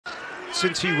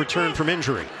since he returned from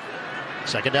injury.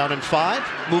 2nd down and 5.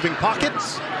 Moving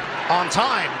pockets. On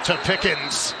time to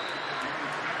Pickens.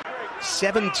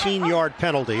 17-yard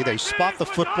penalty. They spot the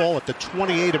football at the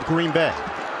 28 of Green Bay.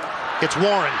 It's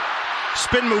Warren.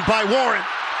 Spin move by Warren.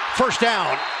 1st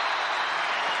down.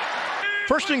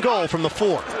 1st and goal from the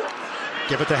 4.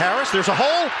 Give it to Harris. There's a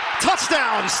hole.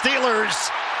 Touchdown, Steelers.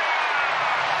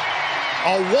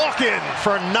 A walk-in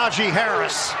for Najee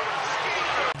Harris.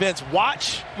 Vince,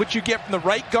 watch what you get from the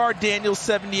right guard, Daniels,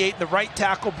 78, and the right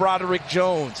tackle, Broderick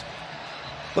Jones.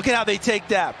 Look at how they take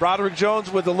that. Broderick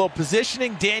Jones with a little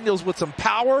positioning, Daniels with some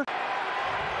power.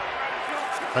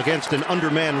 Against an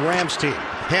undermanned Rams team.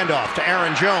 Handoff to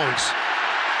Aaron Jones.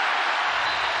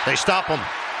 They stop him.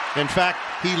 In fact,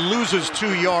 he loses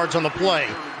 2 yards on the play.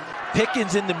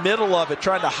 Pickens in the middle of it,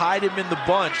 trying to hide him in the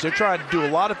bunch. They're trying to do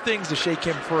a lot of things to shake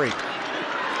him free.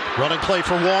 Running play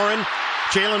for Warren.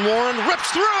 Jalen Warren rips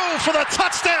through for the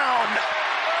touchdown.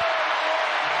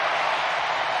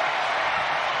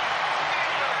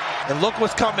 And look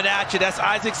what's coming at you. That's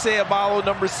Isaac Seumalo,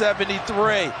 number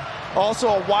 73. Also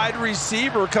a wide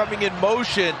receiver coming in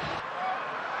motion.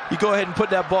 You go ahead and put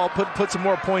that ball, put some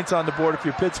more points on the board if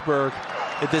you're Pittsburgh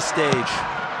at this stage.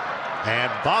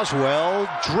 And Boswell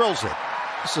drills it.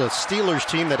 This is a Steelers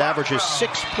team that averages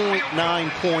 6.9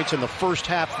 points in the first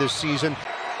half this season.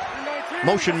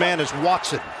 Motion man is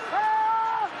Watson.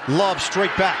 Love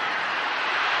straight back.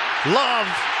 Love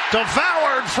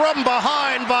devoured from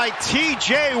behind by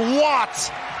T.J.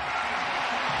 Watt.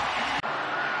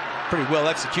 Pretty well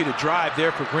executed drive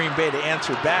there for Green Bay to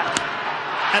answer back.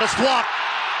 And it's blocked.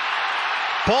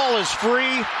 Ball is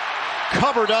free,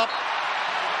 covered up.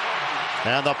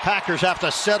 And the Packers have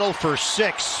to settle for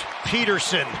 6.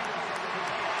 Peterson.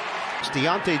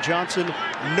 Deontay Johnson,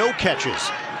 no catches.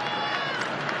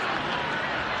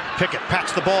 Pickett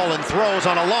pats the ball and throws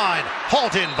on a line.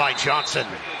 Hauled in by Johnson.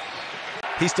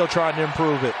 He's still trying to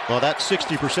improve it. Well, that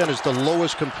 60% is the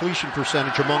lowest completion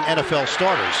percentage among NFL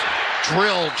starters.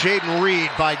 Drilled Jaden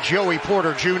Reed by Joey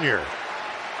Porter Jr.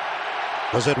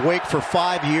 Was at Wake for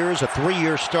 5 years, a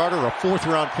 3-year starter, a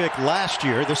 4th-round pick last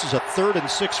year. This is a 3rd and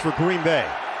 6 for Green Bay.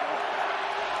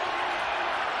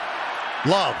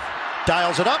 Love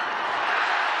dials it up.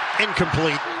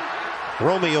 Incomplete.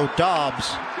 Romeo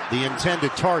Doubs, the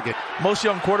intended target. Most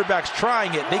young quarterbacks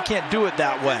trying it, they can't do it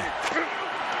that way.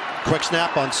 Quick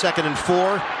snap on 2nd and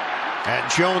 4.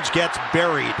 And Jones gets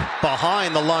buried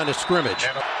behind the line of scrimmage.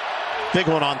 Big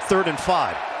one on 3rd and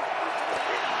 5.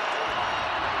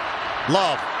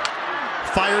 Love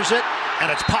fires it,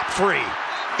 and it's popped free.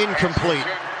 Incomplete.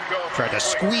 Tried to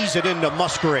squeeze it into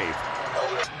Musgrave.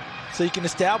 So you can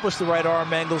establish the right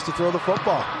arm angles to throw the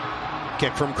football.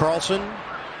 Kick from Carlson.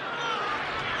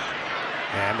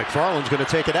 And McFarland's going to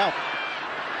take it out.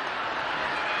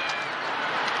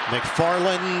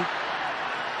 McFarland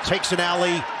takes an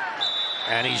alley,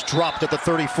 and he's dropped at the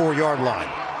 34-yard line.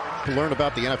 To learn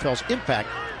about the NFL's impact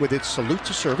with its salute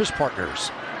to service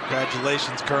partners.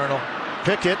 Congratulations, Colonel.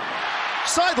 Pickett,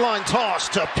 sideline toss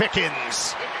to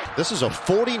Pickens. This is a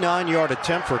 49-yard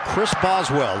attempt for Chris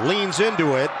Boswell. Leans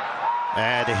into it,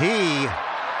 and he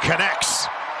connects.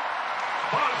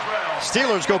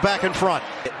 Steelers go back in front.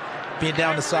 Being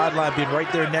down the sideline, being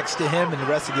right there next to him and the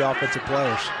rest of the offensive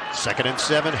players. 2nd and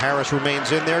 7. Harris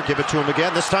remains in there. Give it to him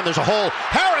again. This time there's a hole.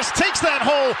 Harris takes that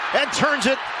hole and turns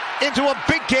it into a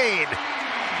big gain.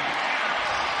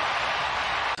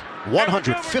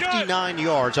 159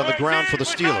 yards on the ground for the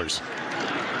Steelers.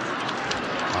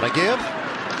 On a give.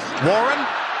 Warren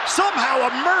somehow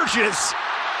emerges.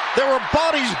 There were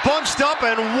bodies bunched up,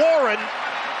 and Warren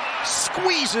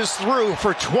squeezes through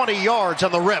for 20 yards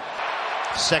on the rip.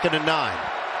 2nd and 9.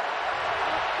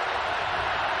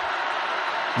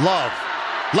 Love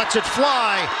lets it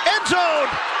fly. End zone.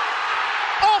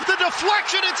 Off the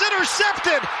deflection, it's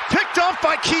intercepted. Picked off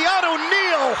by Keanu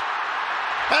Neal.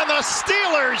 And the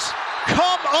Steelers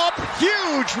come up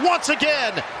huge once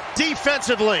again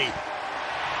defensively.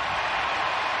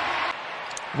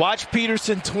 Watch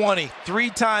Peterson 20, 3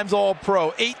 times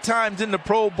All-Pro, 8 times in the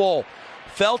Pro Bowl.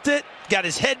 Felt it, got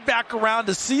his head back around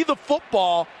to see the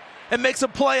football, and makes a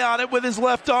play on it with his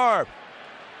left arm.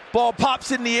 Ball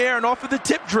pops in the air and off of the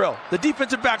tip drill. The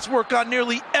defensive backs work on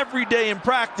nearly every day in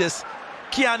practice.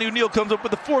 Keanu Neal comes up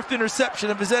with the 4th interception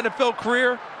of his NFL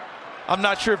career. I'm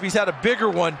not sure if he's had a bigger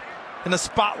one in a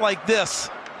spot like this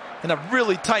in a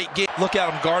really tight game. Look at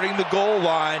him guarding the goal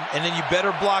line, and then you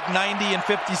better block 90 and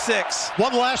 56.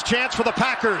 One last chance for the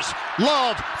Packers.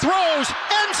 Love throws,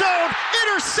 end zone,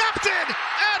 intercepted,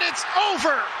 and it's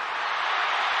over.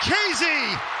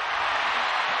 Casey,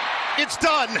 it's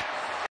done.